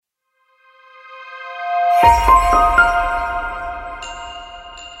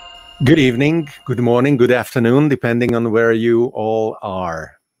Good evening, good morning, good afternoon, depending on where you all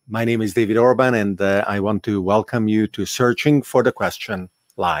are. My name is David Orban, and I want to welcome you to Searching for the Question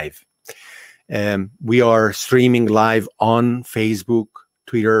Live. We are streaming live on Facebook,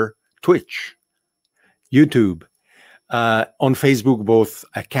 Twitter, Twitch, YouTube. On Facebook, both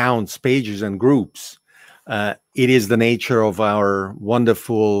accounts, pages, and groups. It is the nature of our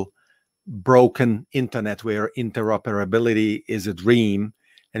wonderful broken internet where interoperability is a dream,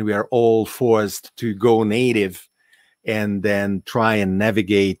 and we are all forced to go native and then try and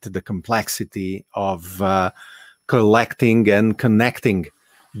navigate the complexity of collecting and connecting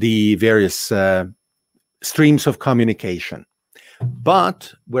the various streams of communication.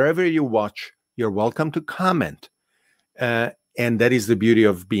 But wherever you watch, you're welcome to comment. And that is the beauty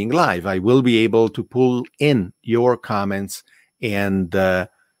of being live. I will be able to pull in your comments and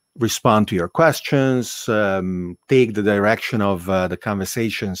respond to your questions, take the direction of the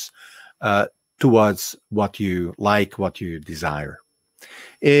conversations towards what you like, what you desire.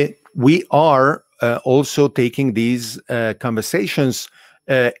 We are also taking these conversations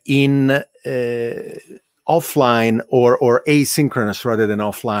in offline or asynchronous rather than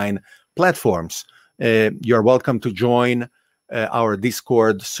offline platforms. You're welcome to join our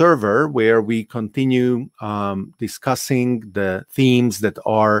Discord server, where we continue discussing the themes that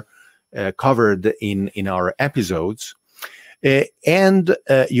are covered in our episodes. And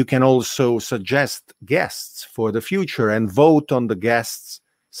you can also suggest guests for the future and vote on the guests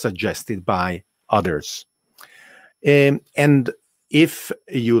suggested by others. And if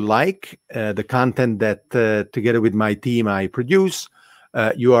you like the content that together with my team I produce,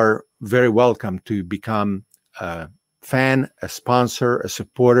 you are very welcome to become a fan, a sponsor, a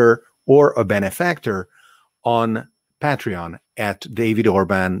supporter, or a benefactor on Patreon at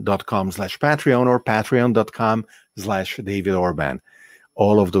davidorban.com/Patreon or patreon.com/davidorban.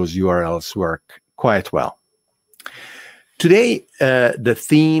 All of those URLs work quite well. Today, the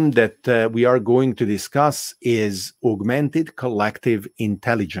theme that we are going to discuss is augmented collective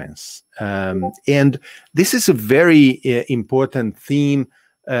intelligence. And this is a very important theme,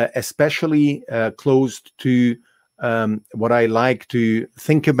 especially close to what I like to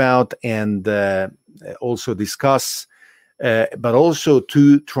think about and also discuss, but also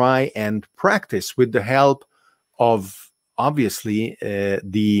to try and practice with the help of, obviously,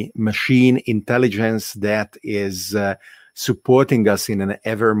 the machine intelligence that is supporting us in an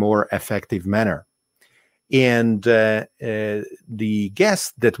ever more effective manner. And the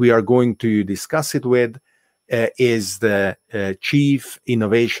guest that we are going to discuss it with is the Chief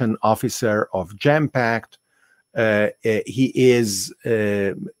Innovation Officer of Genpact. He is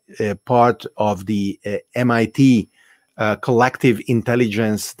part of the MIT Collective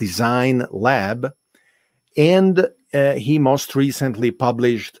Intelligence Design Lab, and he most recently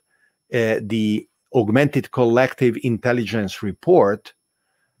published the Augmented Collective Intelligence Report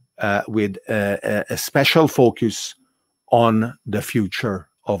with a special focus on the future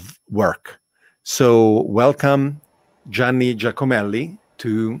of work. So welcome, Gianni Giacomelli,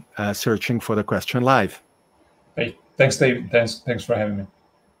 to Searching for the Question Live. Hey, thanks, David. Thanks for having me.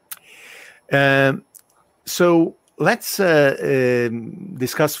 So let's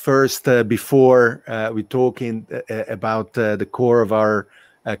discuss first, before we talk about the core of our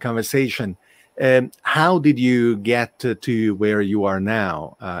conversation. How did you get to where you are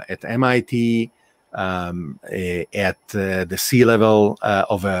now at MIT, at the C-level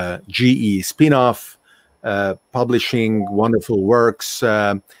of a GE spinoff, publishing wonderful works?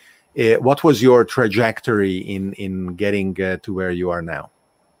 What was your trajectory in getting to where you are now?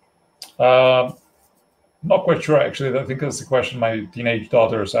 Not quite sure, actually. I think that's the question my teenage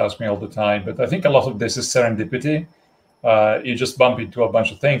daughters ask me all the time. But I think a lot of this is serendipity. You just bump into a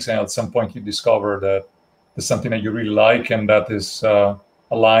bunch of things, and at some point you discover that there's something that you really like, and that is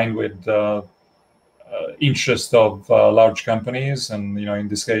aligned with interest of large companies. And in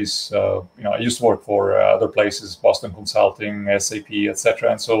this case, I used to work for other places, Boston Consulting, SAP,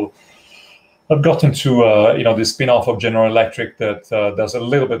 etc. And so I've gotten to the spin-off of General Electric that does a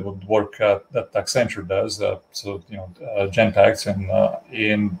little bit of work that Accenture does. Genpact, and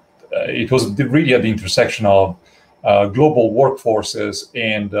it was really at the intersection of global workforces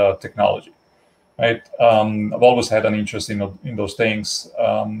and technology, right? I've always had an interest in those things,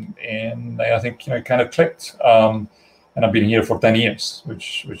 and I think it kind of clicked. And I've been here for 10 years,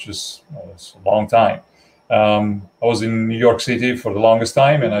 which is it's a long time. I was in New York City for the longest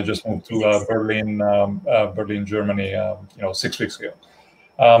time, and I just moved to Berlin, Germany, 6 weeks ago.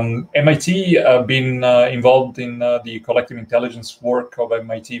 MIT, I've been involved in the collective intelligence work of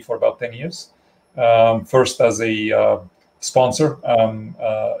MIT for about 10 years. First as a sponsor,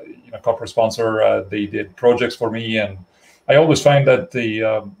 corporate sponsor. They did projects for me, and I always find that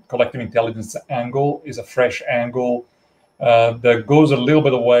the collective intelligence angle is a fresh angle that goes a little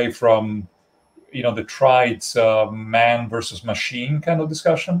bit away from the tried man versus machine kind of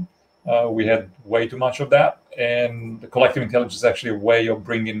discussion. We had way too much of that, and the collective intelligence is actually a way of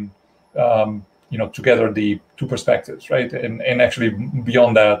bringing together the two perspectives, right? And actually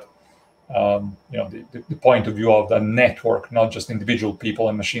beyond that, the point of view of the network, not just individual people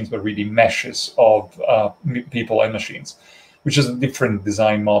and machines, but really meshes of people and machines, which is a different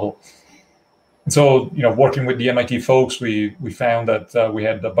design model. And so, working with the MIT folks, we found that we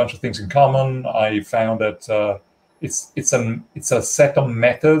had a bunch of things in common. I found that it's a set of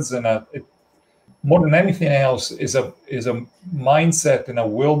methods, and more than anything else, is a mindset and a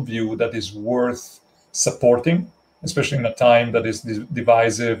worldview that is worth supporting, especially in a time that is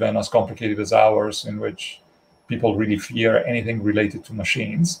divisive and as complicated as ours, in which people really fear anything related to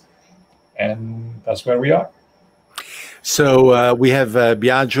machines. And that's where we are. So we have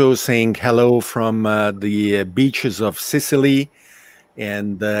Biagio saying hello from the beaches of Sicily.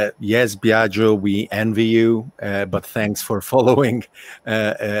 And yes, Biagio, we envy you, but thanks for following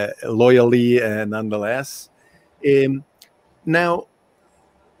loyally nonetheless. Now,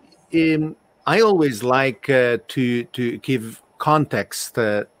 I always like to give context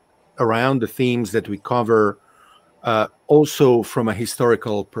around the themes that we cover, also from a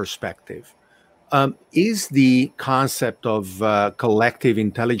historical perspective. Is the concept of collective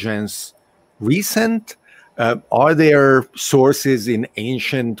intelligence recent? Are there sources in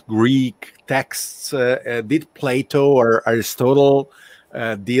ancient Greek texts? Did Plato or Aristotle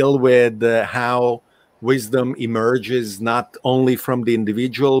deal with how wisdom emerges not only from the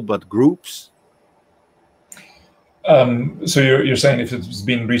individual but groups? So you're saying if it's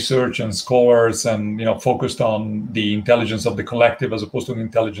been research and scholars and focused on the intelligence of the collective as opposed to the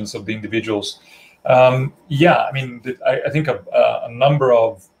intelligence of the individuals? Yeah, I mean, I think a number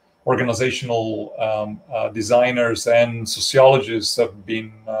of organizational designers and sociologists have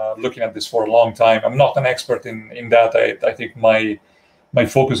been looking at this for a long time. I'm not an expert in that. I think my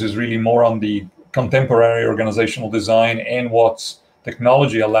focus is really more on the contemporary organizational design and what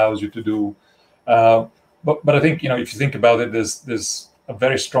technology allows you to do. But I think if you think about it, there's a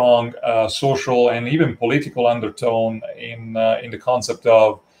very strong social and even political undertone in the concept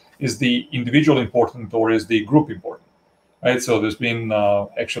of, is the individual important or is the group important? Right. So there's been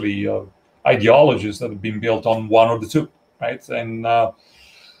actually ideologies that have been built on one or the two. Right. And I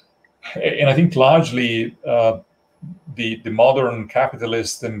think largely the modern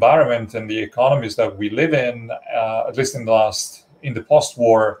capitalist environment and the economies that we live in, at least in the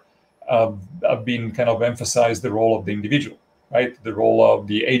post-war, have been kind of emphasized the role of the individual. Right. The role of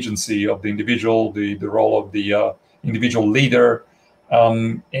the agency of the individual, the role of the individual leader.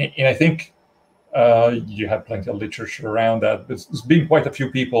 And I think you have plenty of literature around that. There's been quite a few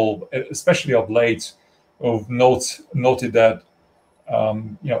people, especially of late, who've noted that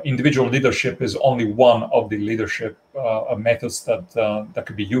individual leadership is only one of the leadership methods that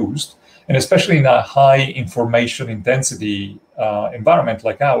could be used, and especially in a high information intensity environment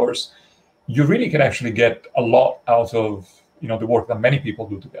like ours, you really can actually get a lot out of the work that many people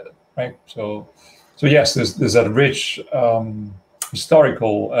do together, right? So yes, there's a rich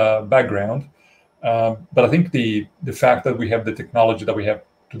historical background, but I think the fact that we have the technology that we have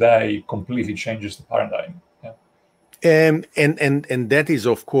today completely changes the paradigm. Yeah. And that is,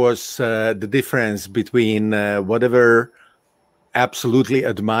 of course, the difference between whatever absolutely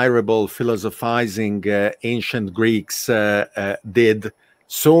admirable philosophizing ancient Greeks did,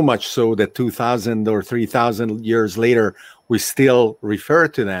 so much so that 2,000 or 3,000 years later, we still refer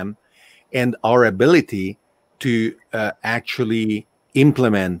to them, and our ability to actually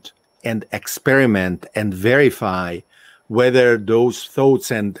implement and experiment and verify whether those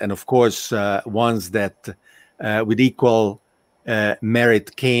thoughts and of course ones that with equal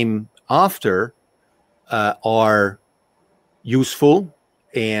merit came after are useful,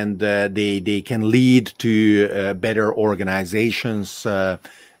 and they can lead to better organizations,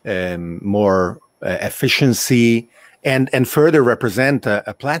 more efficiency, and further represent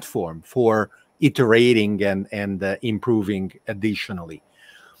a platform for iterating and improving additionally.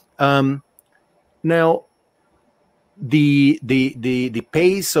 Now, the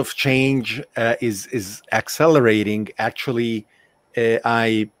pace of change is accelerating. Actually,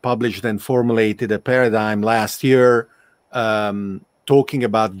 I published and formulated a paradigm last year talking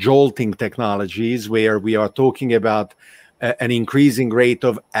about jolting technologies, where we are talking about an increasing rate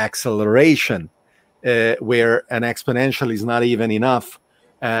of acceleration, where an exponential is not even enough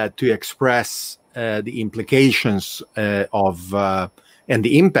to express the implications of and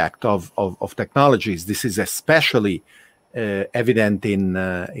the impact of technologies. This is especially evident in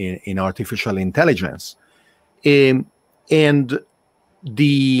artificial intelligence, and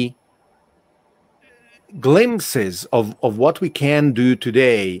the glimpses of what we can do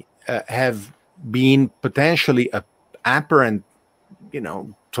today have been potentially apparent,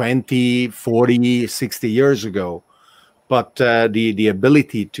 20, 40, 60 years ago, but the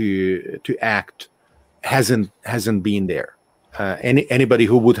ability to act hasn't been there. Anybody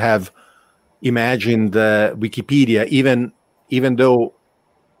who would have imagined Wikipedia, even though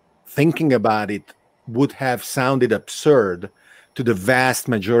thinking about it would have sounded absurd to the vast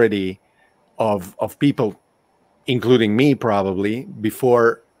majority of people, including me probably,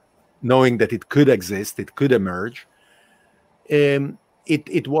 before knowing that it could exist, it could emerge. It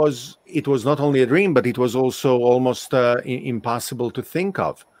was not only a dream, but it was also almost impossible to think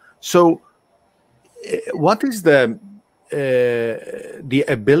of. So, what is the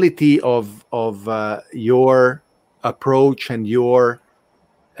ability of your approach and your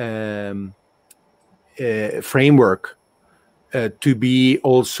framework to be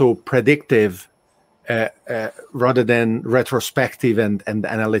also predictive rather than retrospective and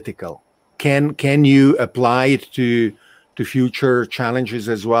analytical? Can you apply it to future challenges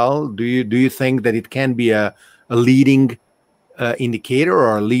as well? Do you think that it can be a leading indicator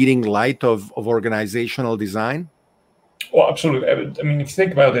or a leading light of organizational design? Well, absolutely. I mean, if you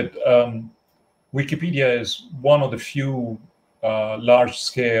think about it, Wikipedia is one of the few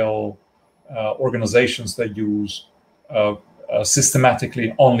large-scale organizations that use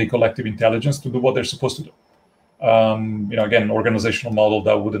systematically only collective intelligence to do what they're supposed to do. Again, an organizational model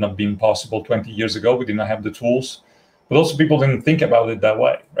that wouldn't have been possible 20 years ago. We didn't have the tools, but also people didn't think about it that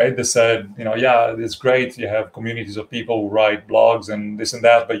way, right? They said, yeah, it's great. You have communities of people who write blogs and this and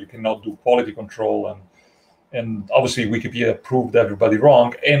that, but you cannot do quality control. And obviously Wikipedia proved everybody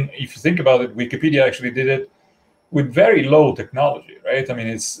wrong. And if you think about it, Wikipedia actually did it with very low technology, right? I mean,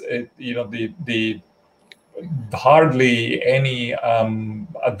 the hardly any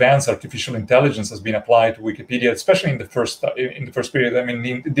advanced artificial intelligence has been applied to Wikipedia, especially in the first period. I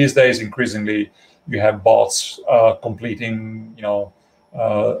mean, these days, increasingly, you have bots completing,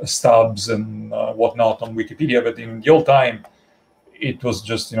 stubs and whatnot on Wikipedia. But in the old time, it was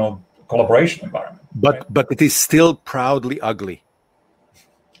just, collaboration environment. But it is still proudly ugly.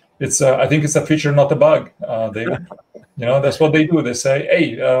 It's I think it's a feature, not a bug, David. That's what they do. They say,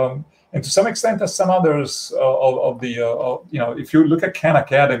 hey. And to some extent, as some others if you look at Khan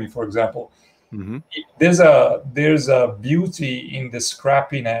Academy, for example, mm-hmm. there's a beauty in the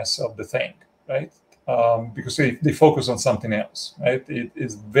scrappiness of the thing, right? Because they focus on something else, right? It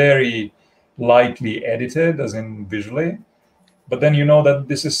is very lightly edited, as in visually, but then that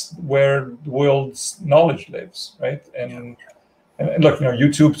this is where the world's knowledge lives, right? And look,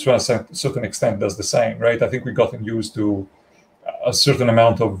 YouTube to a certain extent does the same, right? I think we've gotten used to a certain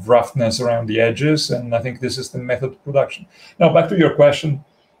amount of roughness around the edges, and I think this is the method of production. Now, back to your question,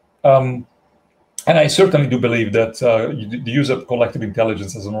 and I certainly do believe that the use of collective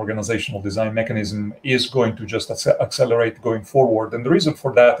intelligence as an organizational design mechanism is going to just accelerate going forward, and the reason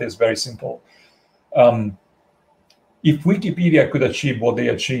for that is very simple. If Wikipedia could achieve what they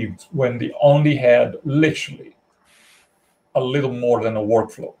achieved when they only had literally a little more than a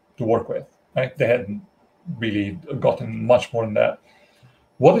workflow to work with, right? They hadn't really gotten much more than that.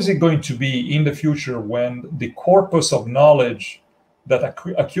 What is it going to be in the future when the corpus of knowledge that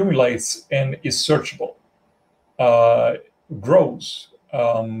accumulates and is searchable grows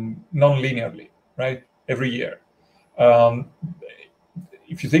non-linearly, right? Every year.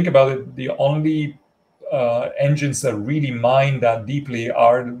 If you think about it, the only engines that really mine that deeply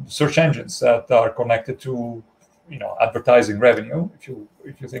are search engines that are connected to advertising revenue, if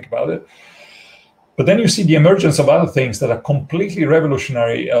you think about it. But then you see the emergence of other things that are completely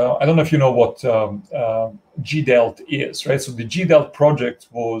revolutionary. I don't know if you know what GDELT is, right? So the GDELT project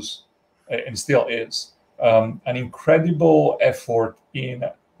was, and still is, an incredible effort in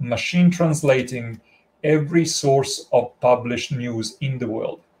machine translating every source of published news in the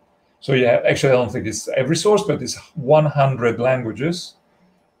world. So actually, I don't think it's every source, but it's 100 languages.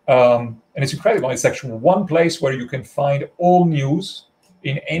 And it's incredible. It's actually one place where you can find all news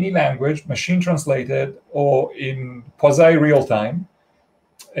in any language, machine translated or in quasi real time,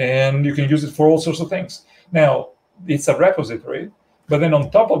 and you can use it for all sorts of things. Now, it's a repository, but then on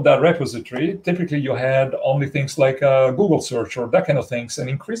top of that repository, typically you had only things like Google search or that kind of things. And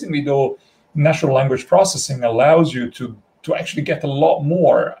increasingly, though, natural language processing allows you to actually get a lot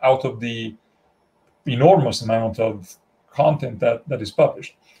more out of the enormous amount of content that is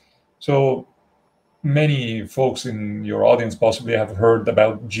published. So many folks in your audience possibly have heard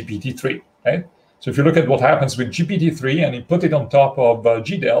about GPT-3, right? So if you look at what happens with GPT-3 and you put it on top of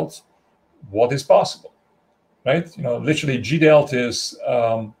GDELT, what is possible, right? Literally GDELT is,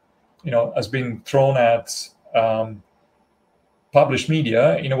 has been thrown at published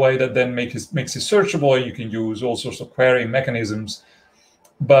media in a way that then makes it searchable. You can use all sorts of query mechanisms.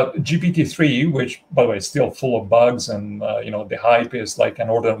 But GPT-3, which, by the way, is still full of bugs, and the hype is like an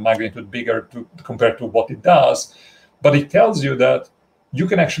order of magnitude bigger compared to what it does, but it tells you that you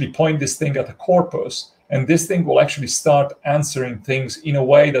can actually point this thing at a corpus, and this thing will actually start answering things in a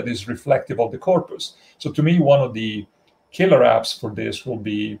way that is reflective of the corpus. So to me, one of the killer apps for this will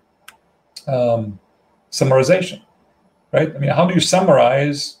be summarization, right? I mean, how do you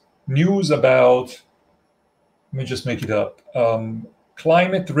summarize news about, let me just make it up,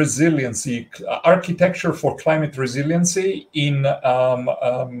 climate resiliency, architecture for climate resiliency in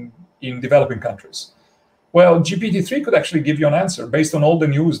developing countries? Well, GPT-3 could actually give you an answer based on all the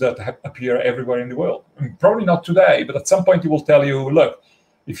news that appear everywhere in the world. I mean, probably not today, but at some point it will tell you, look,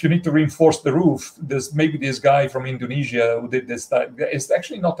 if you need to reinforce the roof, there's maybe this guy from Indonesia who did this. It's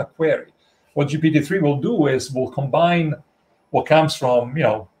actually not a query. What GPT-3 will do is will combine what comes from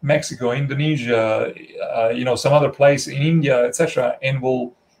Mexico, Indonesia, some other place in India, etc., and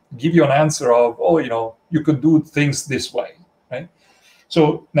will give you an answer of, you could do things this way, right?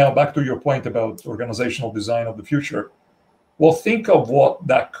 So now back to your point about organizational design of the future. Well, think of what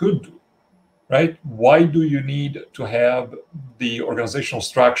that could do, right? Why do you need to have the organizational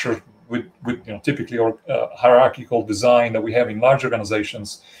structure with typically hierarchical design that we have in large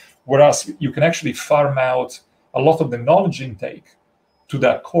organizations, whereas you can actually farm out a lot of the knowledge intake to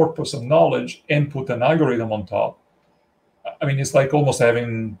that corpus of knowledge and put an algorithm on top? I mean, it's like almost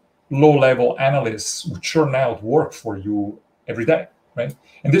having low-level analysts who churn out work for you every day, right?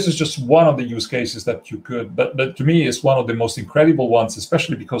 And this is just one of the use cases that you could, but to me, it's one of the most incredible ones,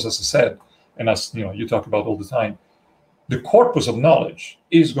 especially because, as I said, and as you talk about all the time, the corpus of knowledge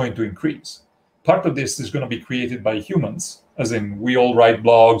is going to increase. Part of this is going to be created by humans, as in we all write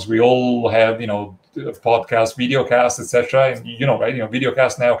blogs, we all have, podcasts, videocasts, etc. And right,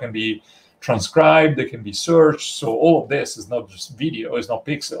 videocasts now can be transcribed, they can be searched. So all of this is not just video, it's not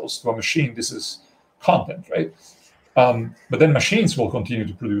pixels. To a machine, this is content, right? But then machines will continue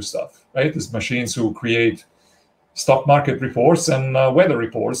to produce stuff, right? There's machines who create stock market reports and weather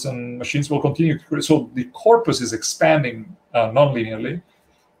reports, and machines will continue to create. So the corpus is expanding non-linearly.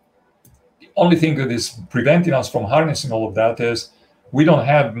 The only thing that is preventing us from harnessing all of that is we don't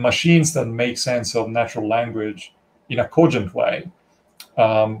have machines that make sense of natural language in a cogent way.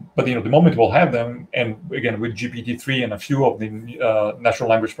 But the moment we'll have them, and again with GPT-3 and a few of the natural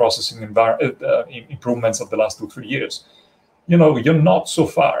language processing improvements of the last 2-3 years, you're not so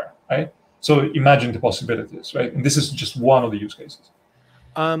far, right? So imagine the possibilities, right? And this is just one of the use cases.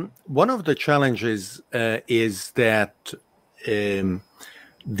 One of the challenges is that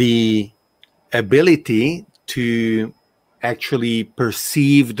the ability to actually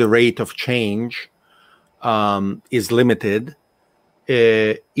perceive the rate of change is limited,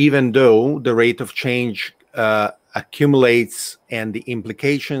 even though the rate of change accumulates, and the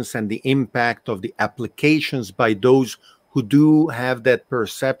implications and the impact of the applications by those who do have that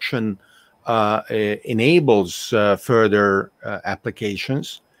perception enables further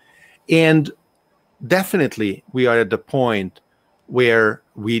applications. And definitely we are at the point where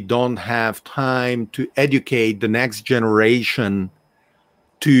we don't have time to educate the next generation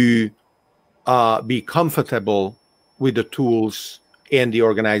to be comfortable with the tools and the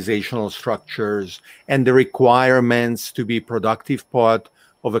organizational structures and the requirements to be productive part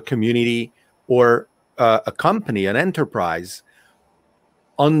of a community or a company, an enterprise,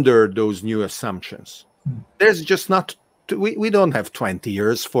 under those new assumptions. There's just not, we don't have 20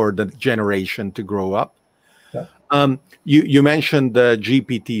 years for the generation to grow up. Yeah. You mentioned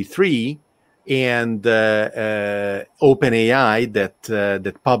GPT-3 and OpenAI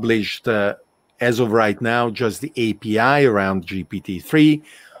that published, as of right now, just the API around GPT-3.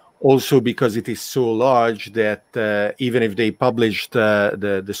 Also because it is so large that even if they published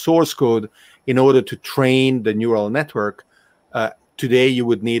the source code, in order to train the neural network, today you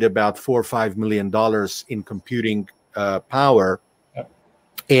would need about $4 or $5 million in computing power.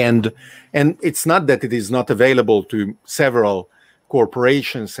 And it's not that it is not available to several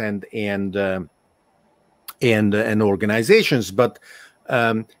corporations and organizations, but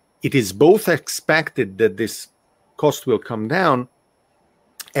it is both expected that this cost will come down,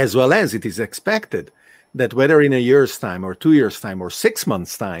 as well as it is expected that whether in a year's time or 2 years' time or 6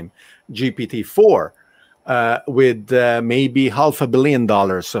 months' time, GPT-4 with maybe $500 million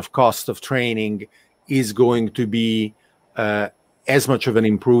of cost of training is going to be as much of an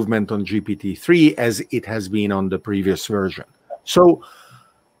improvement on GPT-3 as it has been on the previous version. So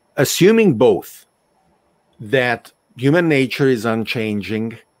assuming both, that human nature is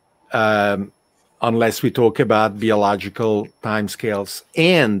unchanging, unless we talk about biological timescales,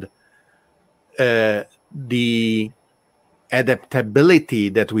 and the adaptability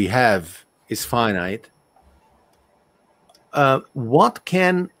that we have is finite, what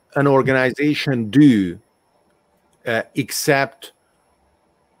can an organization do except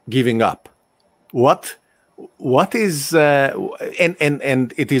giving up? What is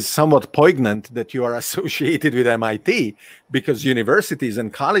and it is somewhat poignant that you are associated with MIT, because universities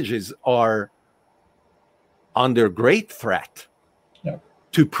and colleges are under great threat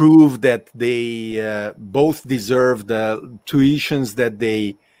to prove that they both deserve the tuitions that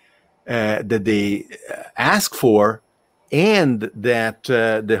they ask for, and that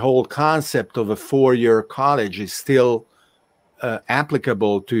the whole concept of a 4-year college is still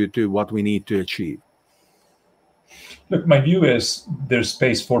applicable to what we need to achieve. Look, my view is there's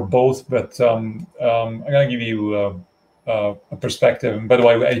space for both, but I'm going to give you a perspective. And by the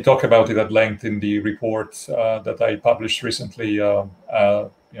way, I talk about it at length in the report that I published recently,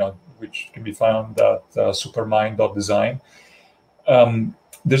 which can be found at supermind.design.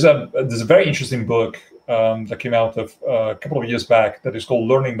 There's a very interesting book that came out of a couple of years back that is called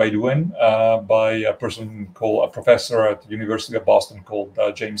Learning by Doing, by a professor at the University of Boston called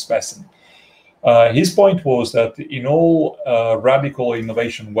James Besson. His point was that in all radical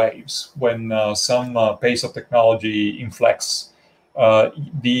innovation waves, when some pace of technology inflects,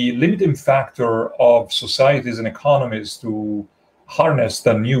 the limiting factor of societies and economies to harness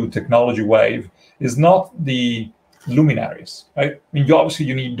the new technology wave is not the luminaries, right? I mean,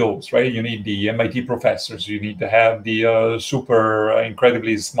 you need those, right? You need the MIT professors. You need to have the super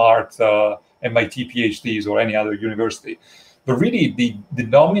incredibly smart MIT PhDs or any other university. But really, the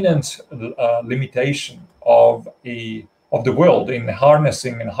dominant limitation of the world in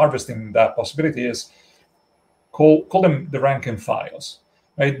harnessing and harvesting that possibility is call them the rank and files,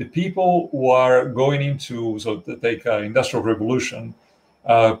 right? The people who are going into, so to take industrial revolution,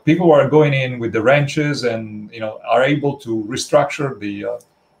 people who are going in with the wrenches and are able to restructure the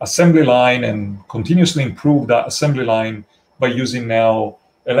assembly line and continuously improve that assembly line by using now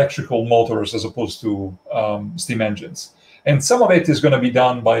electrical motors as opposed to steam engines. And some of it is going to be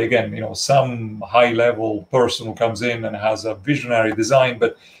done by, again, some high-level person who comes in and has a visionary design.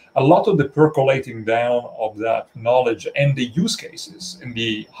 But a lot of the percolating down of that knowledge and the use cases and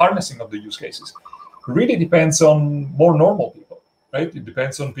the harnessing of the use cases really depends on more normal people, right? It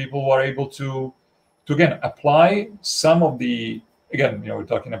depends on people who are able to again, apply some of the, again, we're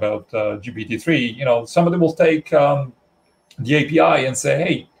talking about GPT-3, somebody will take the API and say,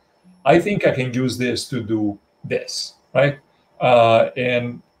 hey, I think I can use this to do this. Right,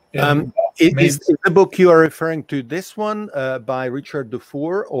 is the book you are referring to this one by Richard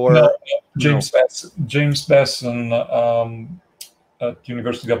Dufour or no, James Besson at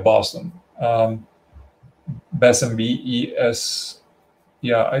University of Boston? Besson, B-E-S,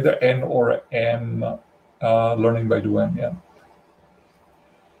 either N or M. Learning by Doing, There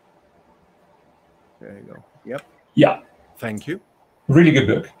you go. Yep. Yeah. Thank you. Really good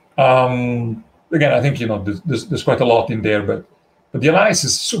book. Again, I think there's quite a lot in there, but the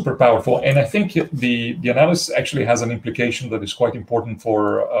analysis is super powerful, and I think the analysis actually has an implication that is quite important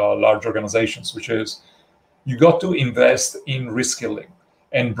for large organizations, which is you got to invest in reskilling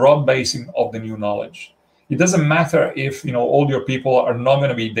and broad basing of the new knowledge. It doesn't matter if all your people are not going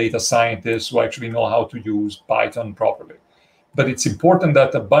to be data scientists who actually know how to use Python properly, but it's important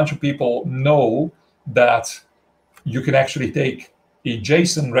that a bunch of people know that you can actually take a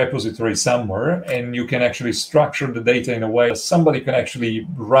JSON repository somewhere, and you can actually structure the data in a way that somebody can actually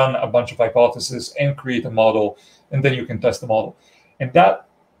run a bunch of hypotheses and create a model, and then you can test the model. And that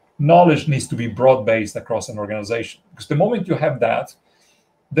knowledge needs to be broad-based across an organization, because the moment you have that,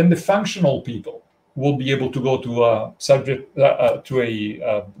 then the functional people will be able to go to a subject, to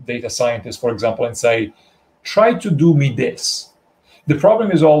a data scientist, for example, and say, try to do me this. The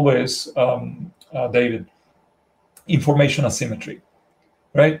problem is always, David, information asymmetry.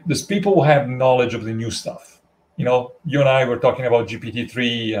 Right? There's people who have knowledge of the new stuff. You and I were talking about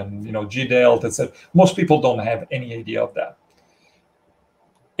GPT-3 and, GDELT, etc. Most people don't have any idea of that.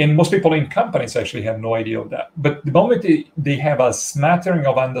 And most people in companies actually have no idea of that. But the moment they have a smattering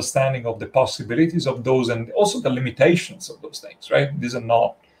of understanding of the possibilities of those and also the limitations of those things, right? These are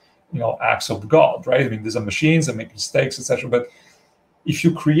not, acts of God, right? I mean, these are machines that make mistakes, etc. But if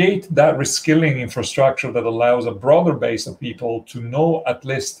you create that reskilling infrastructure that allows a broader base of people to know at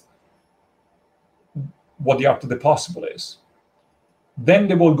least what the art of the possible is, then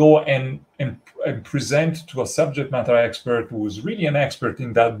they will go and present to a subject matter expert who is really an expert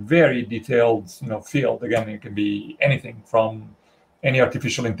in that very detailed field. Again, it can be anything from any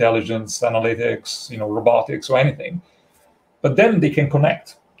artificial intelligence, analytics, robotics, or anything. But then they can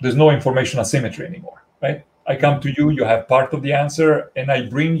connect. There's no information asymmetry anymore, right? I come to you, you have part of the answer, and I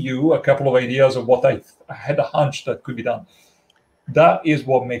bring you a couple of ideas of what I had a hunch that could be done. That is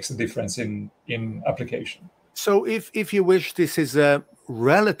what makes the difference in application. So if you wish, this is a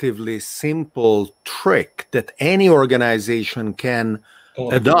relatively simple trick that any organization can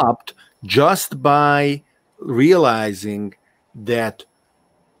adopt just by realizing that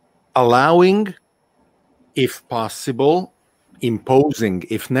allowing, if possible, imposing,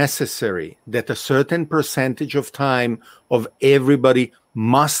 if necessary, that a certain percentage of time of everybody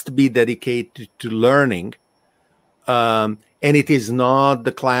must be dedicated to learning. And it is not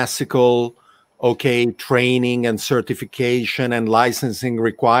the classical, training and certification and licensing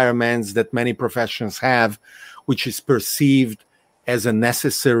requirements that many professions have, which is perceived as a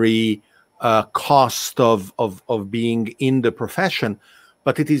necessary cost of being in the profession.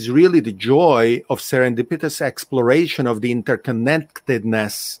 But it is really the joy of serendipitous exploration of the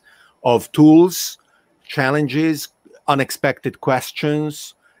interconnectedness of tools, challenges, unexpected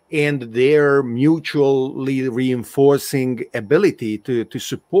questions, and their mutually reinforcing ability to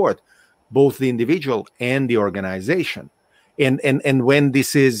support both the individual and the organization. And when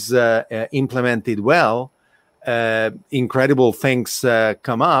this is implemented well, incredible things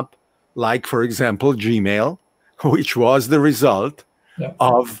come up, like, for example, Gmail, which was the result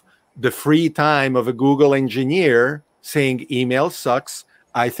of the free time of a Google engineer saying email sucks,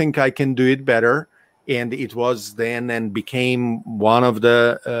 I think I can do it better. And it was then and became one of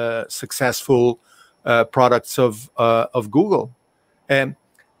the successful products of Google.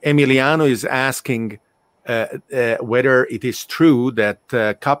 Emiliano is asking whether it is true that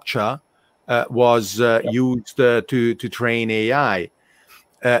CAPTCHA was used to train AI.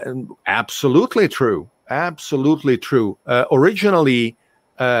 Absolutely true. Absolutely true. Originally,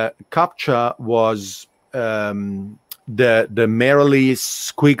 CAPTCHA was the merely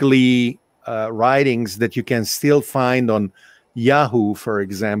squiggly writings that you can still find on Yahoo, for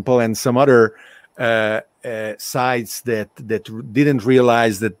example, and some other sites that didn't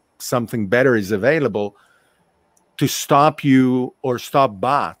realize that something better is available to stop you or stop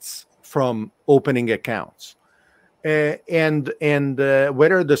bots from opening accounts. And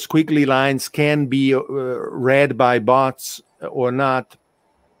whether the squiggly lines can be read by bots or not,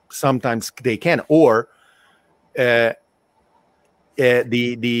 sometimes they can. Or the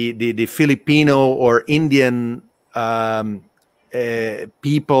Filipino or Indian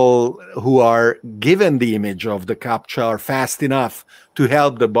people who are given the image of the CAPTCHA are fast enough to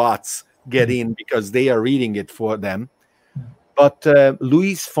help the bots get in because they are reading it for them. But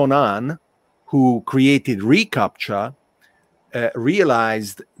Luis Fonan, who created reCAPTCHA,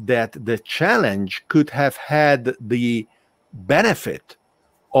 realized that the challenge could have had the benefit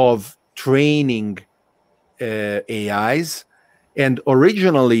of training AIs, and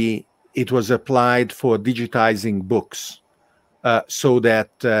originally it was applied for digitizing books, so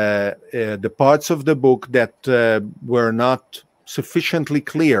that the parts of the book that were not sufficiently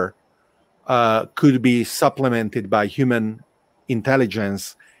clear could be supplemented by human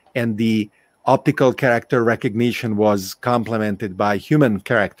intelligence, and the optical character recognition was complemented by human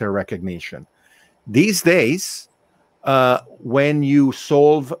character recognition. These days, when you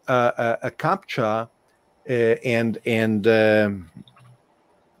solve a CAPTCHA, and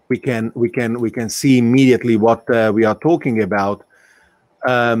we can see immediately what we are talking about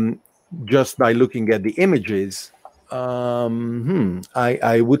just by looking at the images.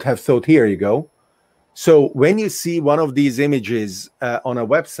 I would have thought, here you go. So when you see one of these images on a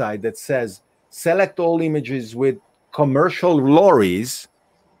website that says, select all images with commercial lorries,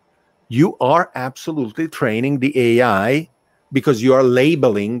 you are absolutely training the AI because you are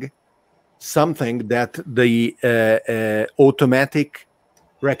labeling something that the automatic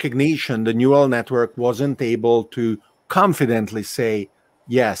recognition, the neural network, wasn't able to confidently say,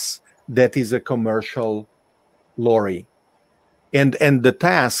 yes, that is a commercial lorry. And the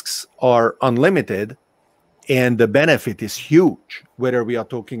tasks are unlimited, and the benefit is huge, whether we are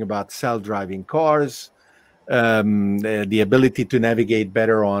talking about self-driving cars, the ability to navigate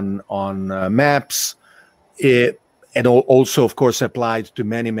better on maps, and also, of course, applied to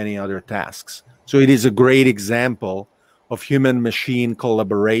many, many other tasks. So it is a great example of human-machine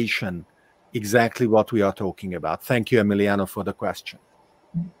collaboration, exactly what we are talking about. Thank you, Emiliano, for the question.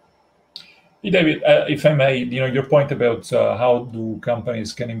 David, if I may, your point about how do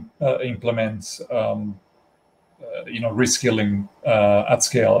companies can implement, reskilling at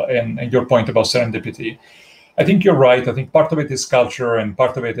scale, and your point about serendipity. I think you're right. I think part of it is culture, and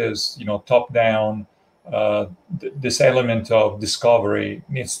part of it is, top down. This element of discovery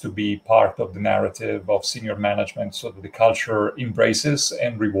needs to be part of the narrative of senior management, so that the culture embraces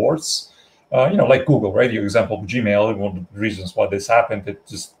and rewards. Like Google, right? The example of Gmail. One of the reasons why this happened,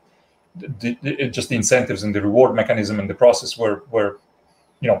 the incentives and the reward mechanism and the process were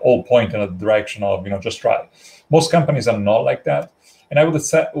all point in a direction of just try. Most companies are not like that, and I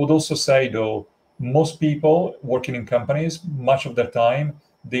would also say, though, most people working in companies, much of their time,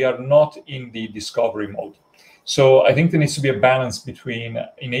 they are not in the discovery mode. So I think there needs to be a balance between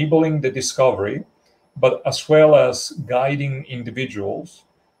enabling the discovery, but as well as guiding individuals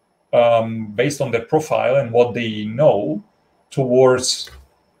based on their profile and what they know towards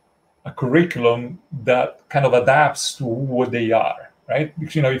a curriculum that kind of adapts to what they are, right?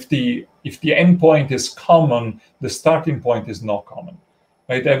 Because if the endpoint is common, the starting point is not common,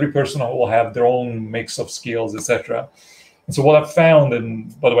 right? Every person will have their own mix of skills, etc. And so what I've found,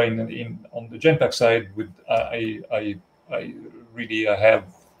 and by the way, on the Genpact side, I really have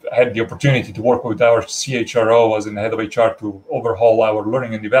had the opportunity to work with our CHRO as in head of HR to overhaul our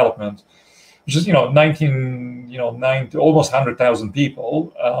learning and development, which is 90 almost 100,000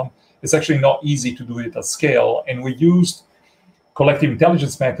 people. It's actually not easy to do it at scale. And we used collective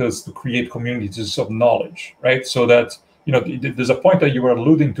intelligence methods to create communities of knowledge, right? So that, there's a point that you were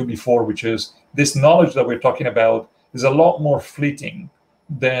alluding to before, which is this knowledge that we're talking about is a lot more fleeting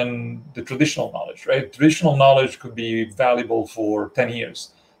than the traditional knowledge, right? Traditional knowledge could be valuable for 10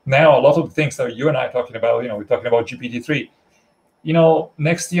 years. Now, a lot of the things that you and I are talking about, we're talking about GPT-3.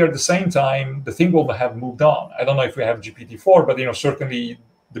 Next year at the same time, the thing will have moved on. I don't know if we have GPT-4, but certainly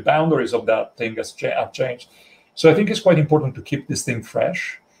the boundaries of that thing have changed. So I think it's quite important to keep this thing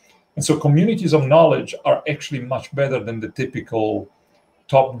fresh. And so communities of knowledge are actually much better than the typical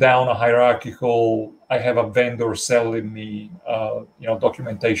top-down, hierarchical, I have a vendor selling me,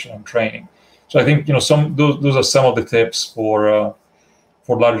 documentation and training. So I think, those are some of the tips for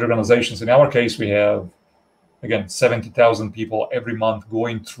large organizations. In our case, we have, again, 70,000 people every month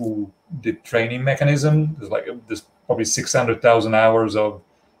going through the training mechanism. There's probably 600,000 hours of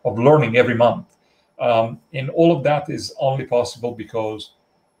learning every month. And all of that is only possible because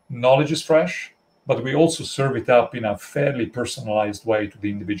knowledge is fresh, but we also serve it up in a fairly personalized way to the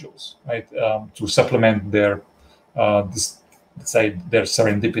individuals, right? To supplement their, let's say, their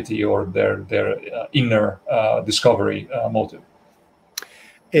serendipity or their inner discovery motive.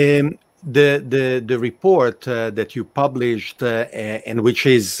 The report that you published and which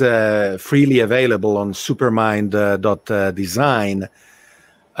is freely available on supermind.design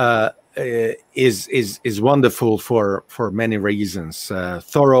is wonderful for many reasons.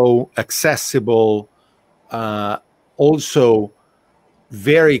 Thorough, accessible, also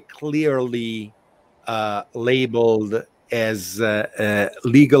very clearly labeled as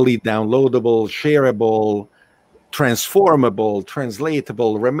legally downloadable, shareable, transformable,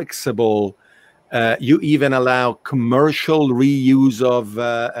 translatable, remixable. You even allow commercial reuse of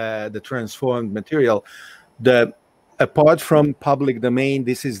the transformed material. Apart from public domain,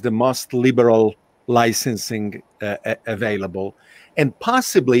 this is the most liberal licensing available. And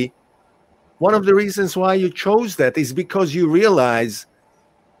possibly one of the reasons why you chose that is because you realize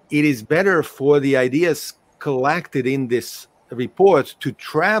it is better for the ideas collected in this report to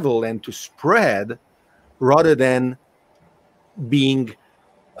travel and to spread rather than being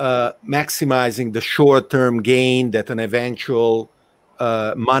maximizing the short-term gain that an eventual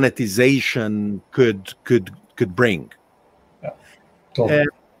monetization could bring. Yeah, totally.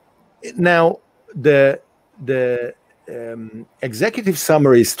 Now, the executive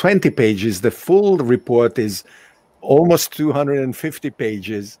summary is 20 pages. The full report is almost 250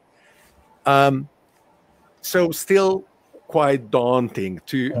 pages. So still quite daunting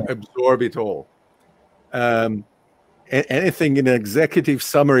to absorb it all. Anything in an executive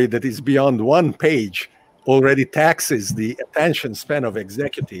summary that is beyond one page already taxes the attention span of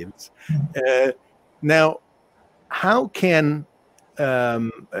executives. Now, how can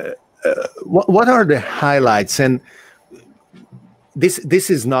what are the highlights? And this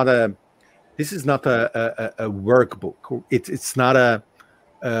is not a workbook. It's not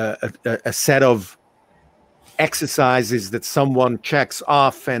a set of exercises that someone checks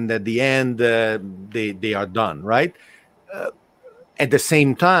off and at the end they are done, right? At the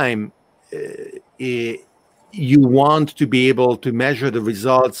same time, you want to be able to measure the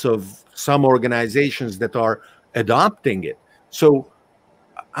results of some organizations that are adopting it. So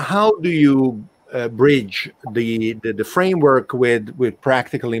how do you bridge the framework with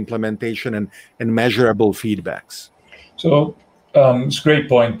practical implementation and measurable feedbacks? So it's a great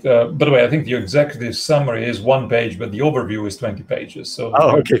point. By the way, I think the executive summary is 1 page, but the overview is 20 pages. So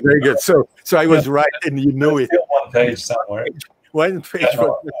okay, very good. So I was right, and you know it. Still 1 page somewhere. 1 page.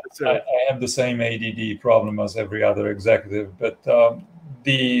 I have the same ADD problem as every other executive, but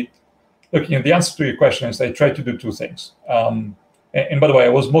the answer to your question is I try to do 2 things. And by the way, I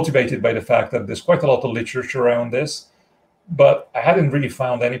was motivated by the fact that there's quite a lot of literature around this, but I hadn't really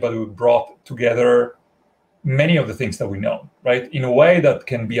found anybody who brought together many of the things that we know, right, in a way that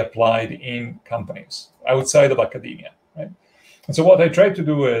can be applied in companies outside of academia, right? And so what I try to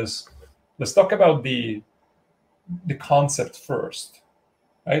do is, let's talk about the concept first,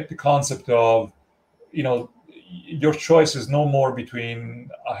 right? The concept of, your choice is no more between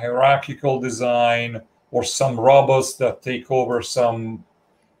a hierarchical design or some robots that take over some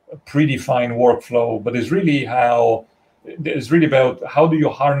predefined workflow, but it's really about how do you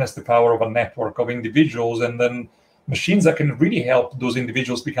harness the power of a network of individuals and then machines that can really help those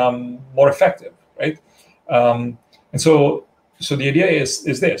individuals become more effective, right? And so the idea is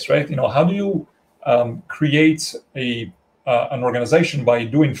this, right? How do you create an organization by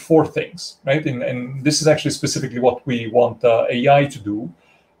doing 4 things, right? And this is actually specifically what we want AI to do: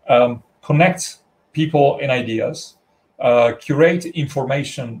 connect people and ideas, curate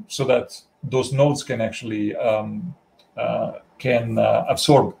information so that those nodes can actually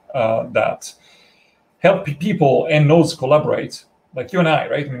absorb that, help people and nodes collaborate, like you and I,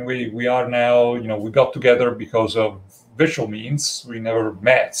 right? I mean, we are now, we got together because of virtual means. We never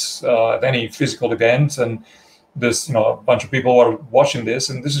met at any physical event, and there's a bunch of people who are watching this,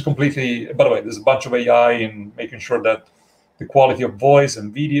 and this is completely, by the way, there's a bunch of AI in making sure that the quality of voice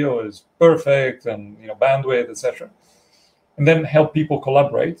and video is perfect, and bandwidth, etc. And then help people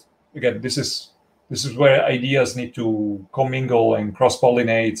collaborate. Again, this is where ideas need to commingle and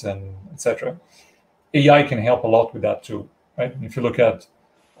cross-pollinate, and etc. AI can help a lot with that too, right? And if you look at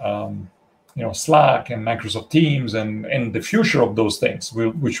Slack and Microsoft Teams and the future of those things,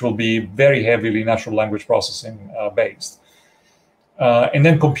 which will be very heavily natural language processing based. And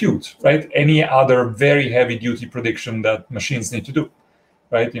then compute, right? Any other very heavy duty prediction that machines need to do,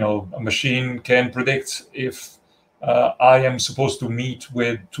 right? A machine can predict if I am supposed to meet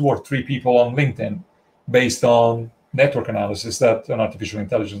with 2 or 3 people on LinkedIn based on network analysis that an artificial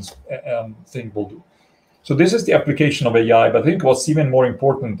intelligence thing will do. So this is the application of AI. But I think what's even more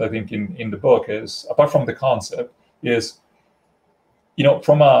important, I think, in the book is, apart from the concept, is,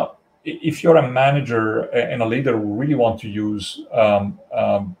 if you're a manager and a leader who really want to use,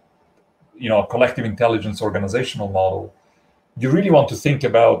 a collective intelligence organizational model, you really want to think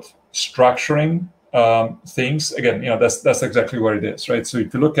about structuring things. Again, that's exactly where it is, right? So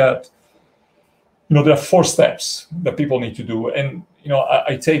if you look at, there are 4 steps that people need to do, and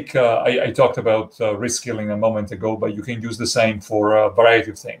I talked about reskilling a moment ago, but you can use the same for a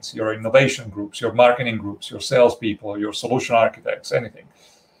variety of things: your innovation groups, your marketing groups, your salespeople, your solution architects, anything.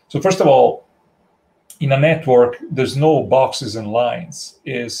 So first of all, in a network, there's no boxes and lines.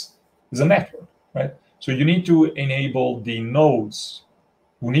 It's a network, right? So you need to enable the nodes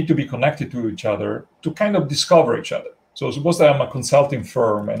who need to be connected to each other to kind of discover each other. So suppose that I'm a consulting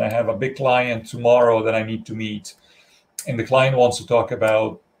firm and I have a big client tomorrow that I need to meet, and the client wants to talk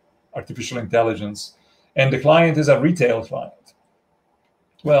about artificial intelligence, and the client is a retail client.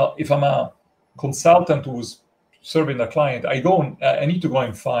 Well, if I'm a consultant who's serving the client, I need to go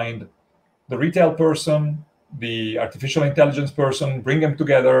and find the retail person, the artificial intelligence person, bring them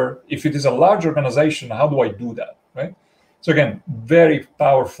together. If it is a large organization, how do I do that, right? So again, very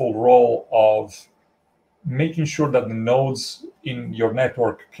powerful role of making sure that the nodes in your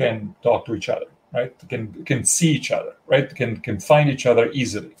network can talk to each other, right? Can see each other, right? Can find each other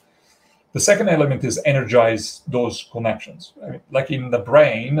easily. The second element is energize those connections. I mean, like in the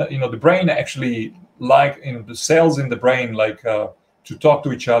brain, the brain actually, the cells in the brain to talk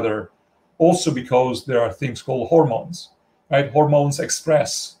to each other, also because there are things called hormones, right? Hormones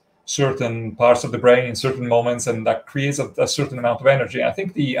express certain parts of the brain in certain moments, and that creates a certain amount of energy. I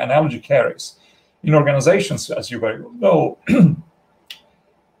think the analogy carries. In organizations, as you very well know,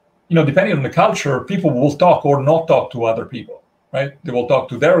 depending on the culture, people will talk or not talk to other people, right? They will talk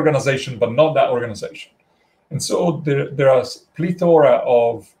to their organization, but not that organization. And so there are plethora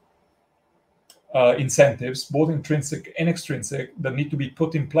of incentives, both intrinsic and extrinsic, that need to be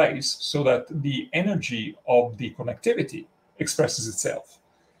put in place so that the energy of the connectivity expresses itself.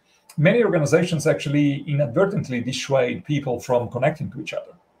 Many organizations actually inadvertently dissuade people from connecting to each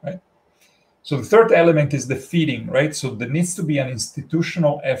other, right? So the third element is the feeding, right? So there needs to be an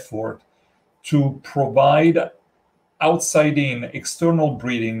institutional effort to provide outside-in external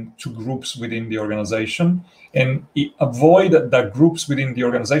breeding to groups within the organization, and avoid that groups within the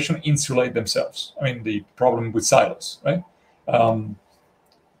organization insulate themselves. I mean, the problem with silos, right?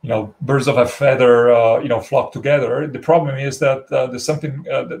 Birds of a feather, flock together. The problem is that there's something,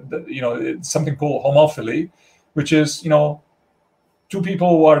 something called homophily, which is, two people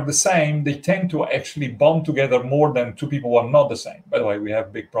who are the same, they tend to actually bond together more than two people who are not the same. By the way, we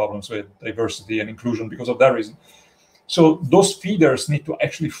have big problems with diversity and inclusion because of that reason. So those feeders need to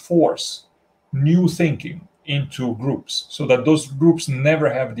actually force new thinking into groups, so that those groups never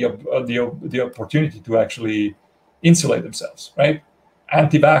have the opportunity to actually insulate themselves, right?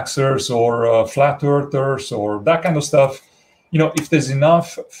 Anti-vaxxers or flat earthers or that kind of stuff. If there's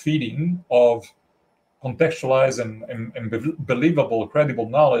enough feeding of contextualized and believable, credible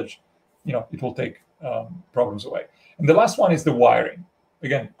knowledge, it will take problems away. And the last one is the wiring.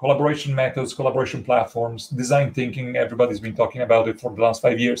 Again, collaboration methods, collaboration platforms, design thinking. Everybody's been talking about it for the last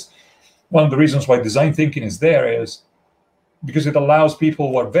 5 years. One of the reasons why design thinking is there is because it allows people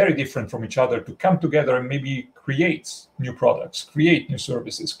who are very different from each other to come together and maybe create new products, create new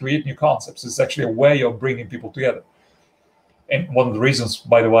services, create new concepts. It's actually a way of bringing people together. And one of the reasons,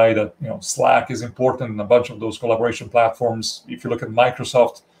 by the way, that Slack is important in a bunch of those collaboration platforms. If you look at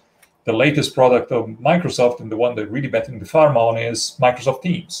Microsoft, the latest product of Microsoft and the one they're really betting the farm on is Microsoft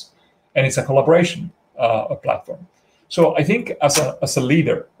Teams, and it's a collaboration platform. So I think as a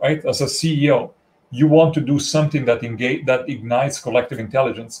leader, right, as a CEO, you want to do something that ignites collective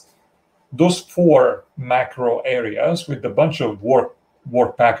intelligence. Those 4 macro areas with a bunch of work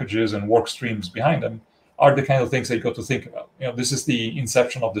packages and work streams behind them are the kind of things that you got to think about. This is the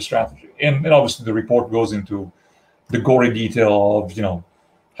inception of the strategy. And obviously the report goes into the gory detail of,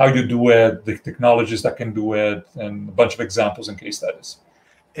 how you do it, the technologies that can do it, and a bunch of examples and case studies.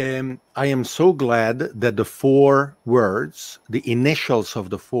 I am so glad that the 4 words, the initials of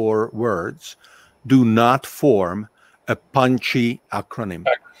the 4 words, do not form a punchy acronym.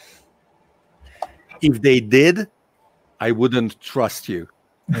 If they did, I wouldn't trust you.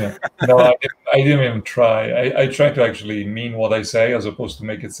 Yeah, no, I didn't even try. I try to actually mean what I say as opposed to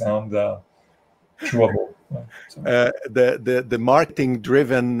make it sound chewable. The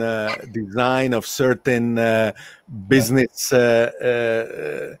marketing-driven design of certain business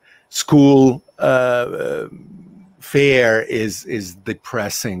school fare is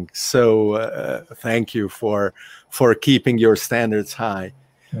depressing. So thank you for keeping your standards high.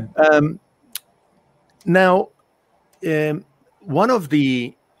 Yeah. Now, one of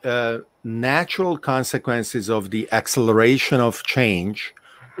the natural consequences of the acceleration of change,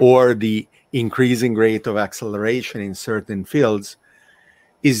 or the increasing rate of acceleration in certain fields,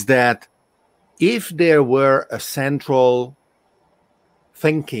 is that if there were a central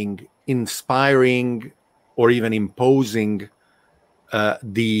thinking inspiring or even imposing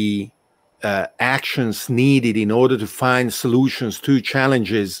the actions needed in order to find solutions to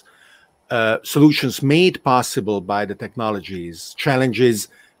challenges, solutions made possible by the technologies, challenges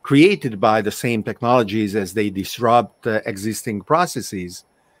created by the same technologies as they disrupt existing processes,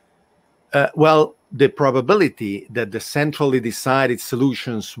 well, the probability that the centrally decided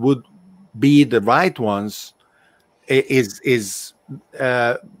solutions would be the right ones is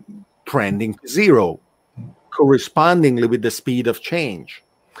trending to zero, correspondingly with the speed of change.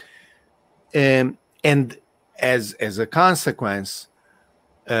 And as a consequence,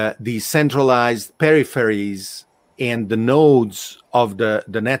 the centralized peripheries and the nodes of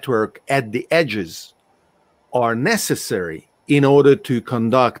the network at the edges are necessary in order to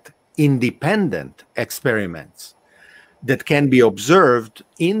conduct independent experiments that can be observed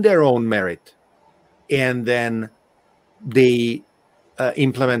in their own merit, and then they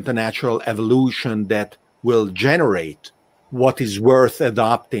implement a natural evolution that will generate what is worth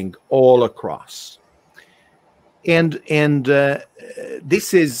adopting all across. And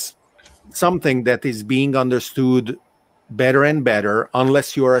this is something that is being understood better and better,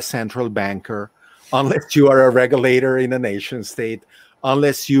 unless you are a central banker, unless you are a regulator in a nation state,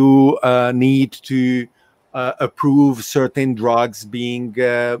 unless you need to approve certain drugs being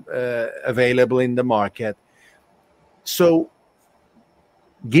available in the market. So,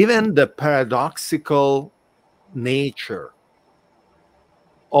 given the paradoxical nature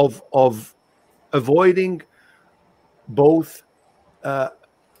of avoiding both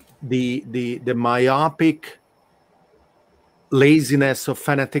the myopic laziness of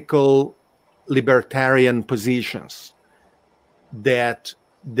fanatical libertarian positions that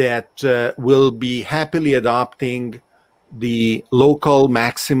will be happily adopting the local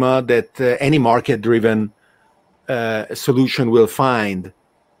maxima that any market-driven solution will find,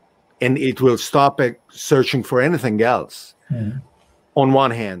 and it will stop searching for anything else. On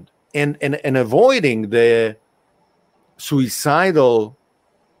one hand, and avoiding the suicidal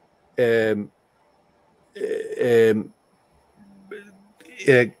the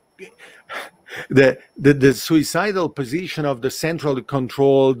suicidal position of the centrally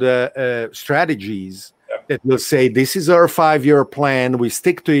controlled strategies that will say, this is our 5-year plan, we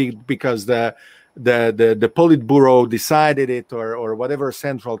stick to it because the Politburo decided it, or whatever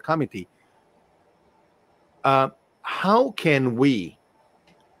central committee. How can we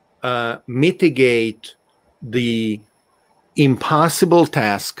mitigate the impossible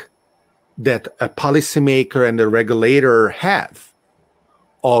task that a policymaker and a regulator have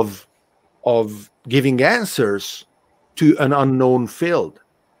of giving answers to an unknown field?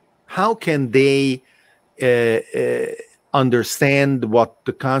 How can they understand what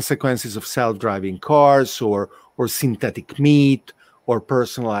the consequences of self-driving cars or synthetic meat or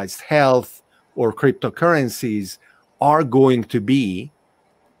personalized health or cryptocurrencies are going to be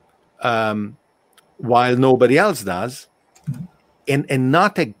while nobody else does, and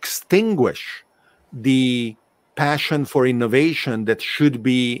not extinguish the passion for innovation that should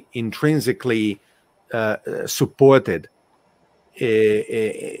be intrinsically supported,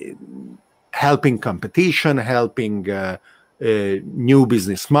 helping competition, helping new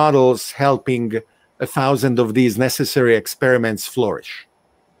business models, helping 1,000 of these necessary experiments flourish?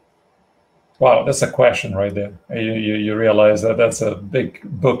 Wow, that's a question right there. You realize that that's a big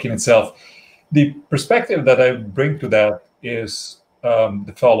book in itself. The perspective that I bring to that is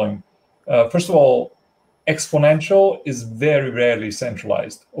the following. First of all, exponential is very rarely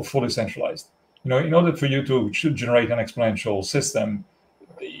centralized or fully centralized. In order for you to generate an exponential system,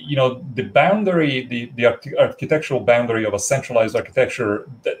 the boundary, the architectural boundary of a centralized architecture,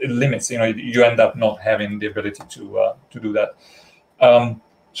 it limits. You end up not having the ability to do that.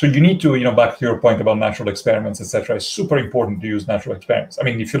 So you need to, back to your point about natural experiments, etc. It's super important to use natural experiments. I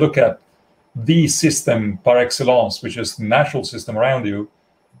mean, if you look at the system par excellence, which is the natural system around you,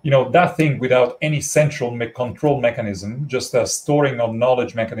 that thing without any central control mechanism, just a storing of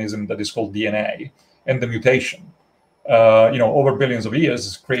knowledge mechanism that is called DNA, and the mutation, over billions of years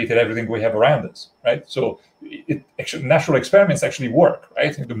has created everything we have around us, right? So natural experiments actually work,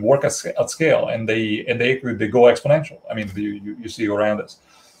 right? They work at scale, and they go exponential. I mean, you see around us.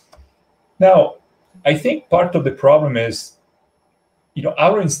 Now, I think part of the problem is,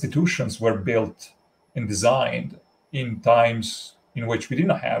 our institutions were built and designed in times in which we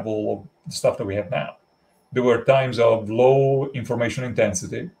didn't have all of the stuff that we have now. There were times of low information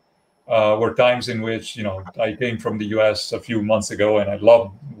intensity. Were times in which, I came from the US a few months ago, and I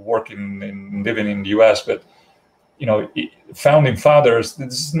loved working and living in the US, but, founding fathers,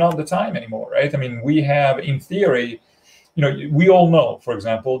 this is not the time anymore, right? I mean, we have, in theory, we all know, for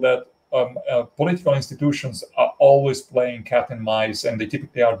example, that political institutions are always playing cat and mice, and they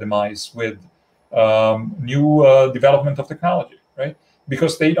typically are the mice with new development of technology, right?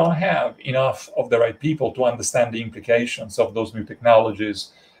 Because they don't have enough of the right people to understand the implications of those new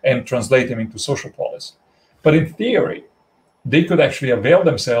technologies and translate them into social policy. But in theory, they could actually avail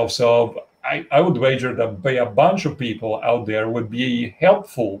themselves of, I would wager that by a bunch of people out there would be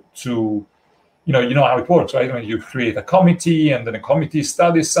helpful to, you know how it works, right? I mean, you create a committee, and then a committee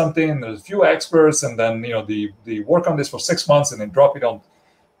studies something, there's a few experts, and then, they work on this for 6 months and then drop it on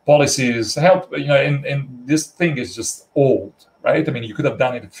policies, help, and this thing is just old, right? I mean, you could have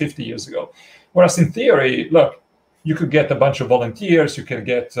done it 50 years ago. Whereas in theory, look, you could get a bunch of volunteers, you can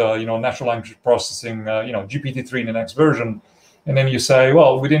get, natural language processing, GPT-3 in the next version. And then you say,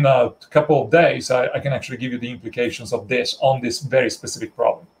 well, within a couple of days, I can actually give you the implications of this on this very specific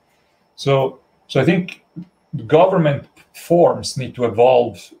problem. So I think government forms need to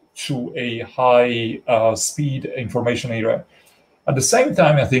evolve to a high speed information era. At the same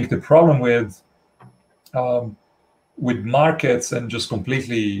time, I think the problem with markets and just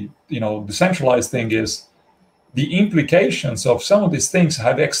completely, decentralized thing is the implications of some of these things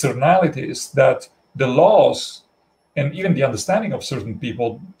have externalities that the laws and even the understanding of certain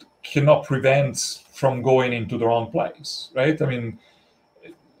people cannot prevent from going into the wrong place, right? I mean,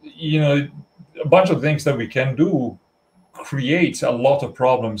 a bunch of things that we can do creates a lot of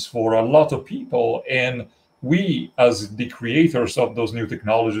problems for a lot of people. And we, as the creators of those new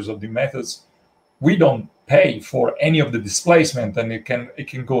technologies, of the methods, we don't pay for any of the displacement, and it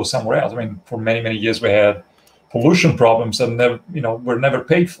can go somewhere else. I mean, for many, many years we had pollution problems and were never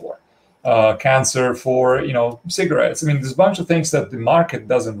paid for. Cancer for, cigarettes. I mean, there's a bunch of things that the market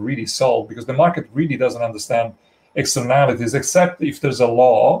doesn't really solve, because the market really doesn't understand externalities, except if there's a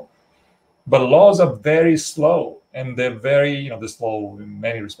law. But laws are very slow, and they're very, they're slow in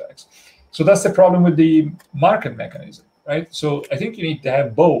many respects. So that's the problem with the market mechanism, right? So I think you need to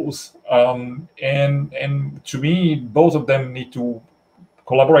have both, and to me, both of them need to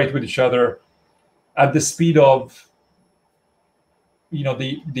collaborate with each other at the speed of,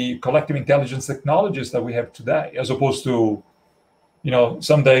 the collective intelligence technologies that we have today, as opposed to,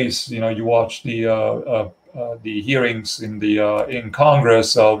 some days, you watch the hearings in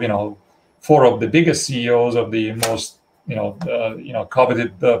Congress of, 4 of the biggest CEOs of the most,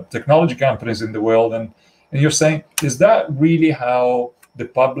 coveted technology companies in the world, and you're saying, is that really how the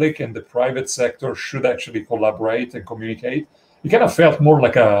public and the private sector should actually collaborate and communicate? It kind of felt more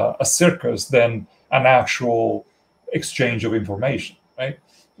like a circus than an actual exchange of information, right?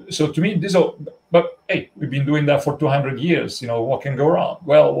 So to me, but hey, we've been doing that for 200 years. What can go wrong?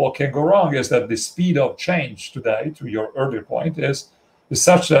 Well, what can go wrong is that the speed of change today, to your earlier point, is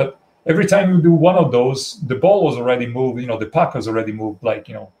such that every time you do one of those, the ball was already moved, the puck has already moved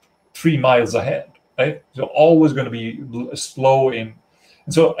 3 miles ahead, right? So always going to be slow in.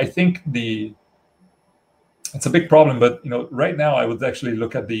 And so I think it's a big problem, but right now I would actually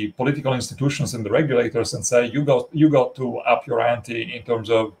look at the political institutions and the regulators and say, you got to up your ante in terms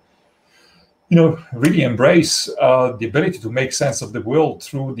of, really embrace the ability to make sense of the world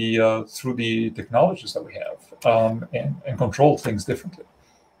through the technologies that we have, and control things differently.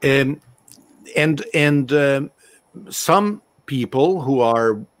 Some people who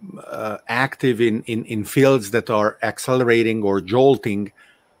are active in fields that are accelerating or jolting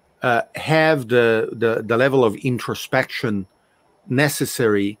have the level of introspection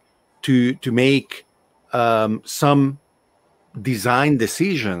necessary to make some design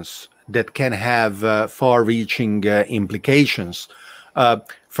decisions that can have far-reaching implications.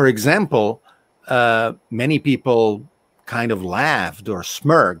 For example, many people kind of laughed or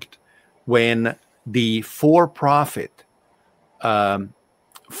smirked when the for-profit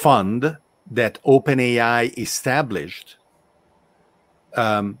fund that OpenAI established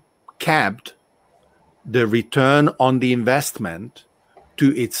capped the return on the investment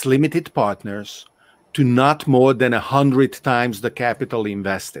to its limited partners to not more than 100 times the capital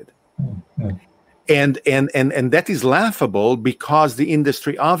invested. Mm-hmm. And that is laughable because the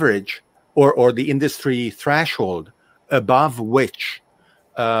industry average or the industry threshold above which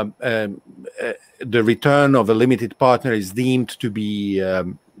the return of a limited partner is deemed to be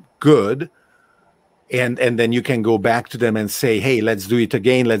good, and then you can go back to them and say, hey, let's do it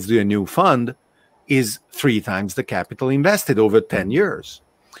again, let's do a new fund, is 3 times the capital invested over 10 years.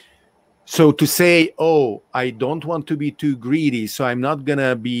 So to say, oh, I don't want to be too greedy, so I'm not going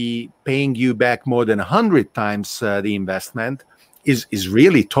to be paying you back more than 100 times the investment is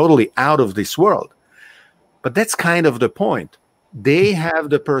really totally out of this world. But that's kind of the point. They have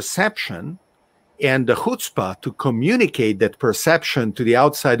the perception and the chutzpah to communicate that perception to the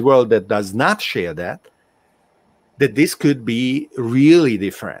outside world that does not share that this could be really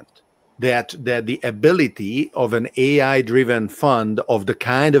different. That the ability of an AI-driven fund of the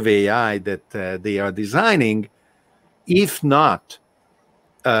kind of AI that they are designing, if not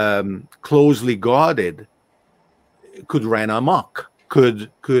closely guarded, could run amok, could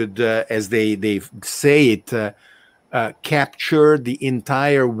as they say it, capture the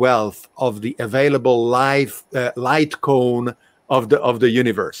entire wealth of the available light cone of the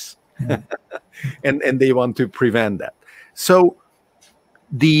universe, and they want to prevent that. So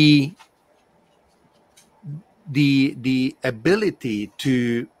the ability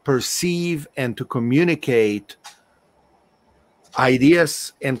to perceive and to communicate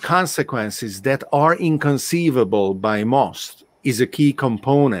ideas and consequences that are inconceivable by most is a key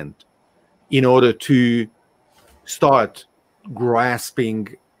component in order to start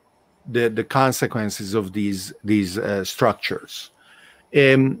grasping the consequences of these structures.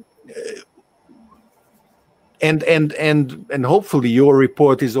 And hopefully your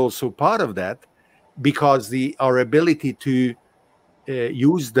report is also part of that, because our ability to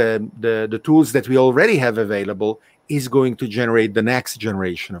use the tools that we already have available is going to generate the next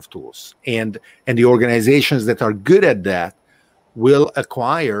generation of tools. And the organizations that are good at that will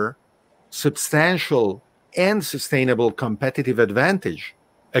acquire substantial and sustainable competitive advantage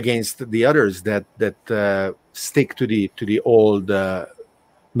against the others that stick to the old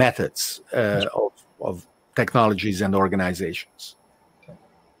methods of technologies and organizations.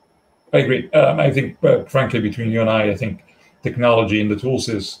 I agree. I think, frankly, between you and I think technology and the tools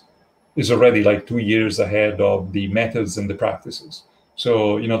is already like 2 years ahead of the methods and the practices.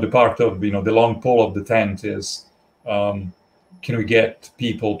 So, the part of, the long pole of the tent is, can we get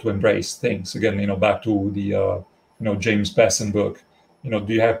people to embrace things? Again, back to the James Besson book. Do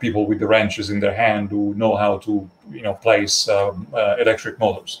you have people with the wrenches in their hand who know how to place electric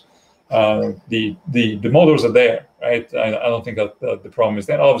motors? The motors are there, right? I don't think that the problem is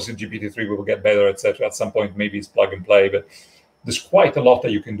that. Obviously, GPT-3 will get better, etc. At some point, maybe it's plug and play, but there's quite a lot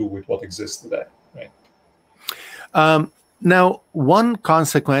that you can do with what exists today, right? Now, one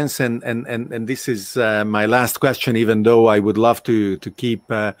consequence, and this is my last question, even though I would love to keep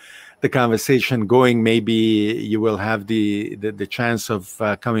the conversation going. Maybe you will have the chance of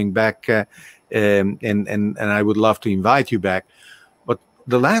coming back, and I would love to invite you back. But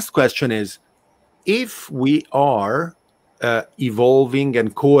the last question is, if we are evolving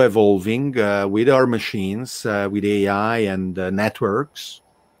and co-evolving with our machines, with AI and networks,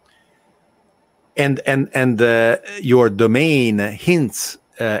 and your domain hints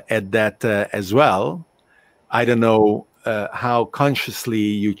at that as well. I don't know how consciously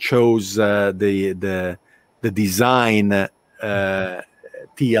you chose the design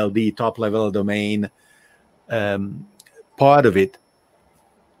TLD, top level domain part of it.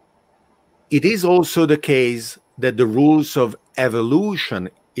 It is also the case that the rules of evolution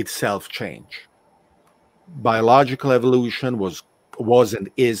itself change. Biological evolution was and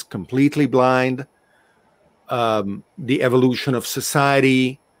is completely blind. The evolution of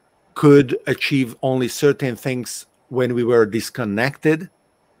society could achieve only certain things when we were disconnected.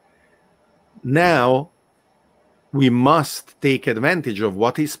 Now, we must take advantage of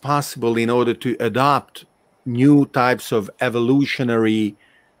what is possible in order to adopt new types of evolutionary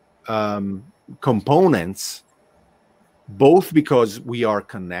components, both because we are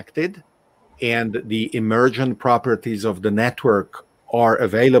connected and the emergent properties of the network are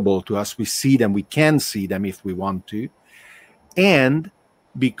available to us. We see them, we can see them if we want to. And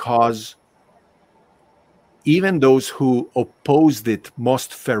because even those who opposed it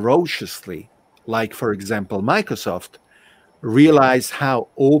most ferociously, like, for example, Microsoft, realize how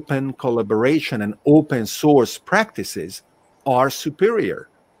open collaboration and open source practices are superior.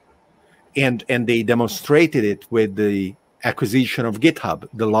 And they demonstrated it with the acquisition of GitHub,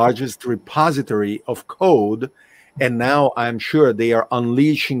 the largest repository of code. And now I'm sure they are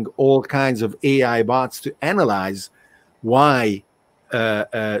unleashing all kinds of AI bots to analyze why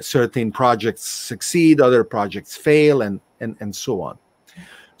certain projects succeed, other projects fail, and so on.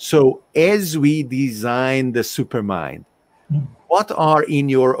 So as we design the Supermind, what are, in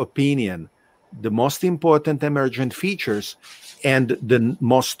your opinion, the most important emergent features and the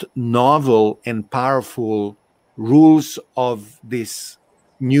most novel and powerful rules of this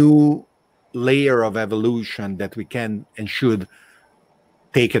new layer of evolution that we can and should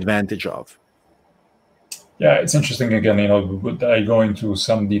take advantage of? Yeah, it's interesting. Again, I go into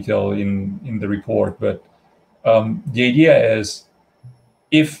some detail in the report, but the idea is,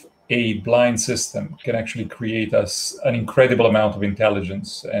 if a blind system can actually create us an incredible amount of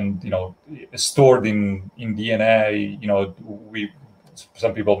intelligence, and stored in DNA,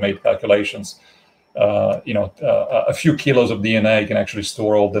 some people made calculations. A few kilos of DNA can actually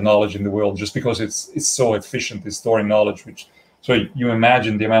store all the knowledge in the world, just because it's so efficient at storing knowledge. So you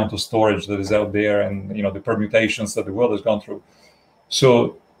imagine the amount of storage that is out there, and the permutations that the world has gone through.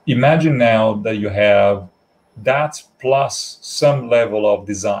 So imagine now that you have that plus some level of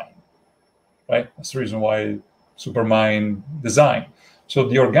design, right? That's the reason why Supermind design. So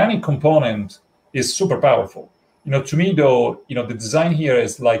the organic component is super powerful. To me, though, the design here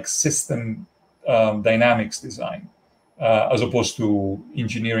is like system dynamics design, as opposed to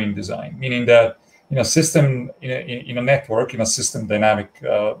engineering design, meaning that in a system, in a network, in a system dynamic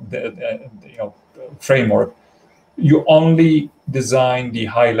framework, you only design the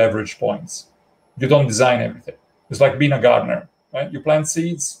high leverage points. You don't design everything. It's like being a gardener, right? You plant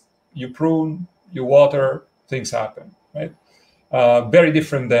seeds, you prune, you water, things happen, right? Very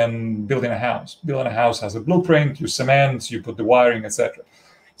different than building a house. Building a house has a blueprint, you cement, you put the wiring, etc.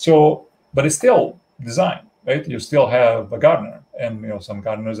 So, but it's still design, right? You still have a gardener, and some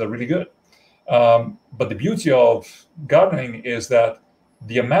gardeners are really good. But the beauty of gardening is that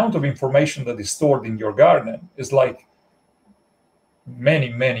the amount of information that is stored in your garden is like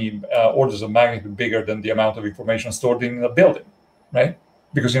many orders of magnitude bigger than the amount of information stored in a building, right?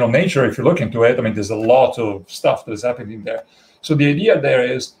 Because nature, if you look into it, there's a lot of stuff that is happening there. So the idea there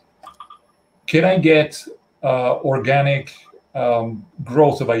is, can I get organic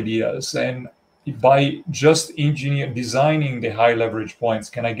growth of ideas, and by just designing the high leverage points,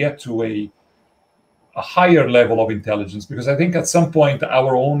 can I get to a higher level of intelligence? Because I think at some point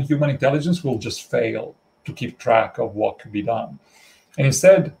our own human intelligence will just fail to keep track of what could be done. And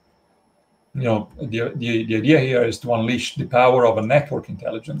instead, the idea here is to unleash the power of a network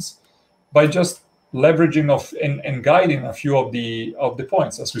intelligence by just leveraging of and guiding a few of the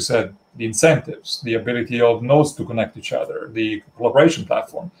points, as we said, the incentives, the ability of nodes to connect each other, the collaboration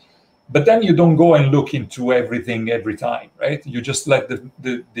platform. But then you don't go and look into everything every time, right? You just let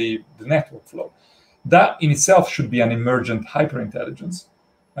the network flow. That in itself should be an emergent hyperintelligence,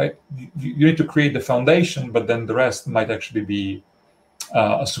 right? You need to create the foundation, but then the rest might actually be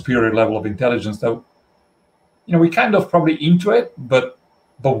a superior level of intelligence that, we kind of probably into it, but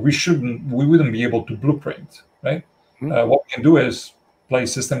we wouldn't be able to blueprint, right? Mm-hmm. What we can do is play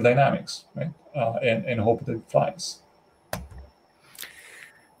system dynamics, right? And hope that it flies.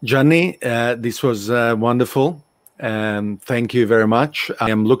 Gianni, this was wonderful. Thank you very much. I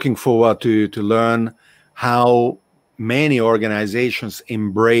am looking forward to learn how many organizations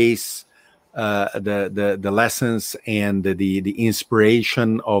embrace the lessons and the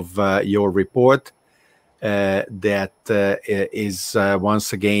inspiration of your report that is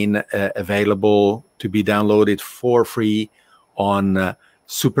once again available to be downloaded for free on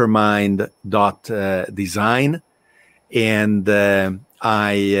supermind.design. And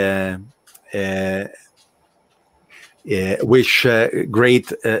I wish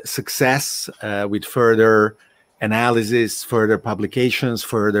great success with further analysis, further publications,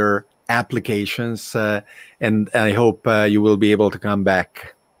 further applications, and I hope you will be able to come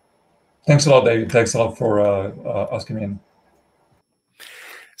back. Thanks a lot, David. Thanks a lot for asking me in.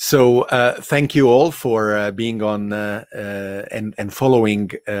 So thank you all for being on and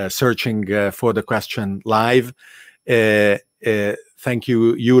following Searching for the Question live. Thank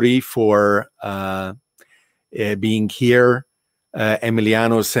you, Yuri, for being here.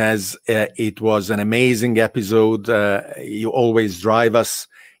 Emiliano says it was an amazing episode. You always drive us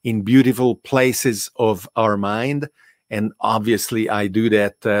in beautiful places of our mind. And obviously, I do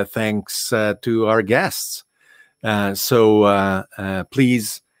that thanks to our guests. So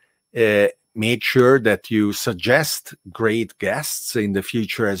please make sure that you suggest great guests in the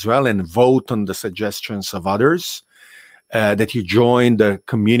future as well, and vote on the suggestions of others, that you join the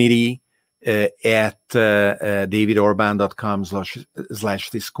community at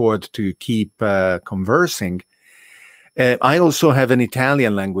davidorban.com/Discord to keep conversing. I also have an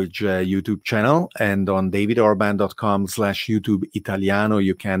Italian language YouTube channel, and on davidorban.com/YouTube Italiano,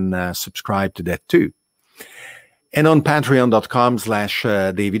 you can subscribe to that too. And on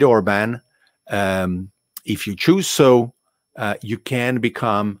patreon.com/DavidOrban, if you choose so, you can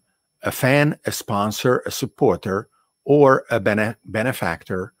become a fan, a sponsor, a supporter, or a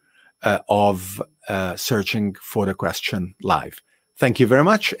benefactor of Searching for the Question live. Thank you very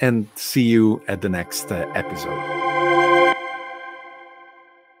much, and see you at the next episode.